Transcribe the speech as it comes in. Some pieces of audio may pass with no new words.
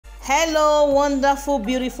Hello, wonderful,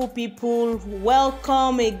 beautiful people.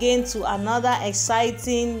 Welcome again to another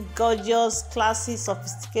exciting, gorgeous, classy,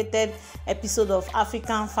 sophisticated episode of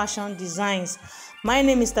African Fashion Designs. My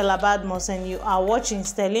name is Stella Badmus and you are watching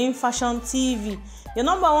Styling Fashion TV, your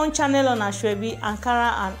number one channel on Asoebi,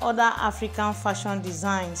 Ankara and other African fashion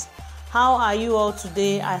designs. How are you all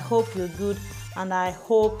today? I hope you're good and I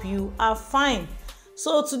hope you are fine.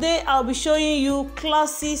 So today I'll be showing you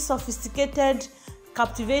classy, sophisticated,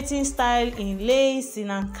 captivating style in lace, in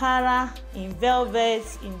Ankara, in velvet,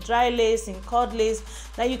 in dry lace, in cord lace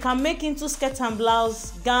that you can make into skirt and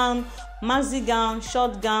blouse, gown, maxi gown,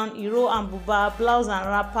 short gown, Iro and Buba, blouse and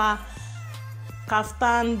wrapper,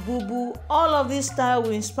 kaftan, boubou. All of this style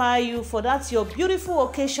will inspire you for that your beautiful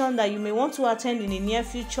occasion that you may want to attend in the near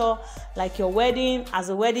future, like your wedding, as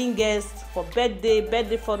a wedding guest, for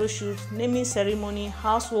birthday photo shoot, naming ceremony,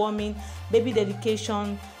 housewarming, baby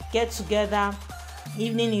dedication, get together,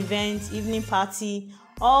 evening event, evening party.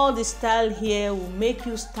 All the style here will make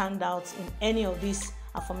you stand out in any of these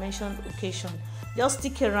aforementioned occasions. Just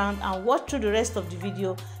stick around and watch through the rest of the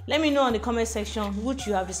video. Let me know in the comment section which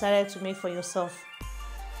you have decided to make for yourself.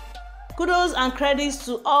 Kudos and credits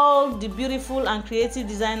to all the beautiful and creative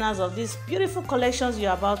designers of these beautiful collections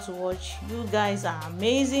you're about to watch. You guys are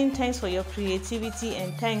amazing. Thanks for your creativity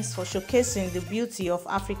and thanks for showcasing the beauty of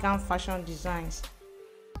African fashion designs.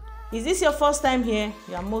 Is this your first time here?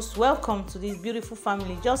 You are most welcome to this beautiful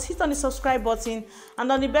family. Just hit on the subscribe button and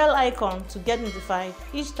on the bell icon to get notified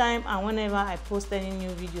each time and whenever I post any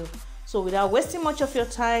new video. So without wasting much of your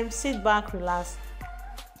time, sit back, relax.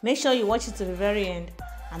 Make sure you watch it to the very end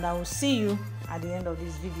and I will see you at the end of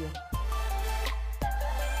this video.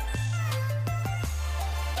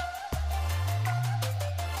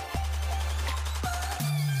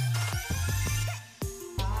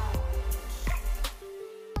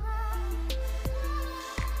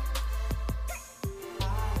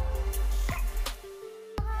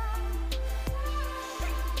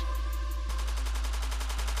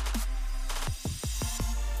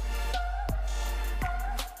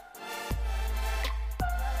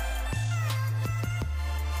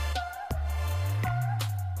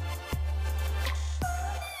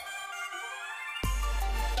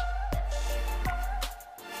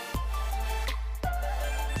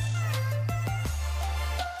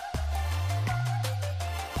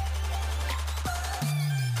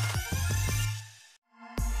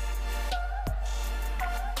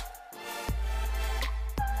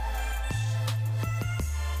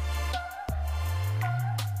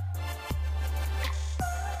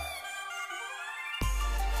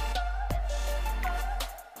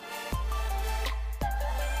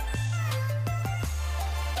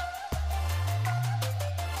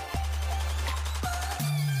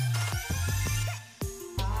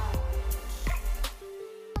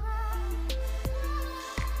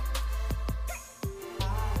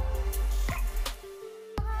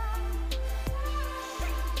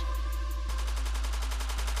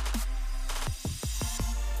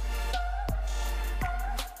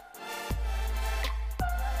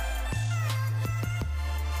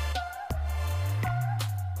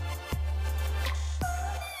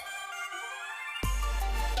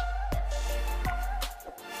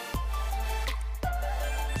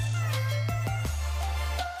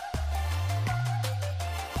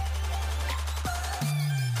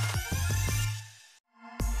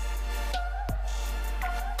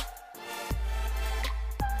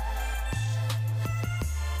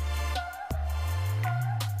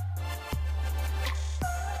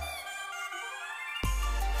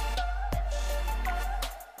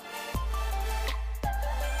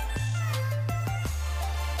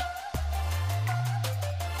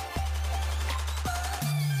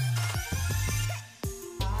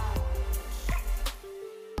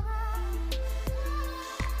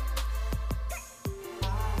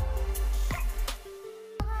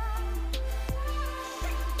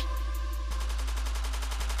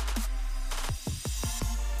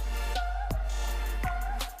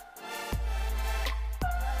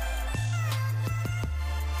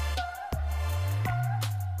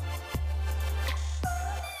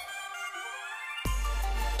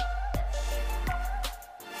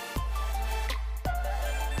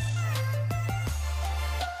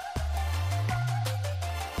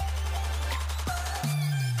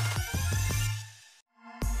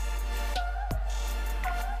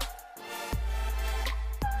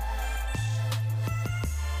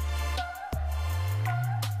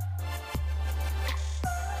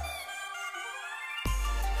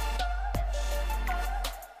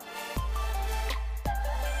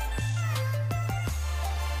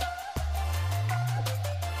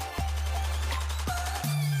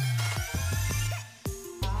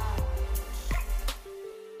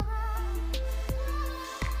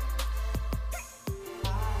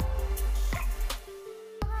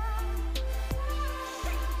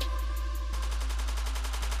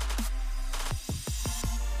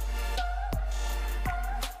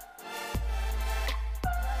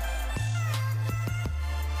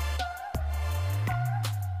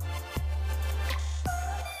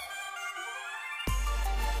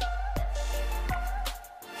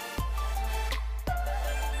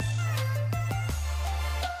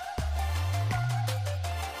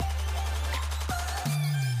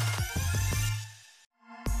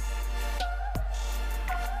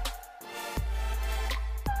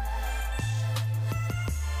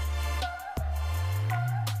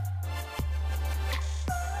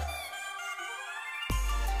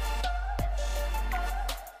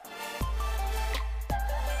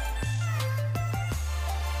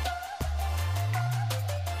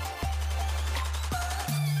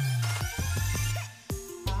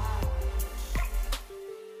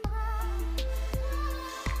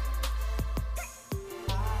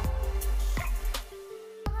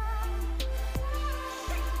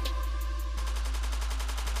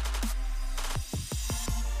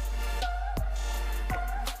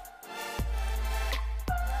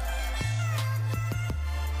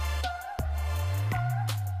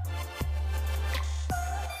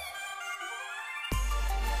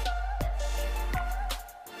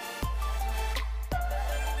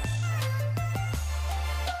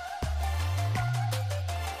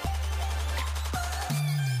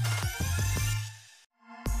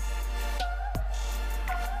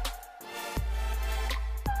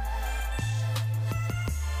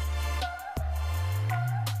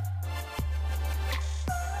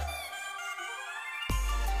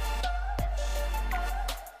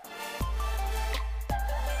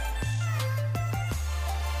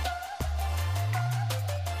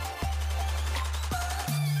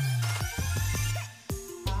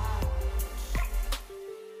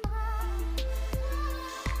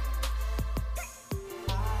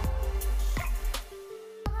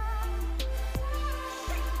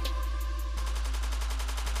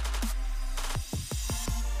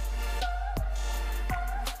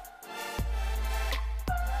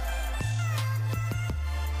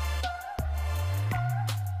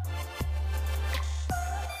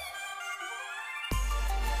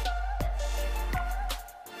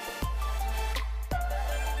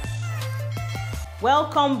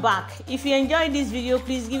 Welcome back. If you enjoyed this video,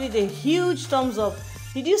 please give it a huge thumbs up.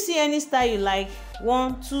 Did you see any style you like,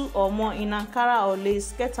 1, 2 or more in Ankara or lace,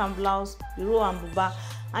 skirt and blouse, Iro and Buba,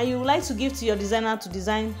 and you would like to give to your designer to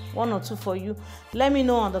design 1 or 2 for you? Let me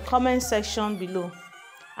know on the comment section below.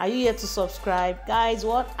 Are you here to subscribe? Guys,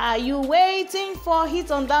 what are you waiting for?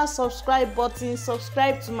 Hit on that subscribe button,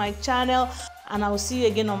 subscribe to my channel, and I will see you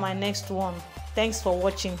again on my next one. Thanks for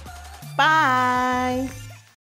watching. Bye.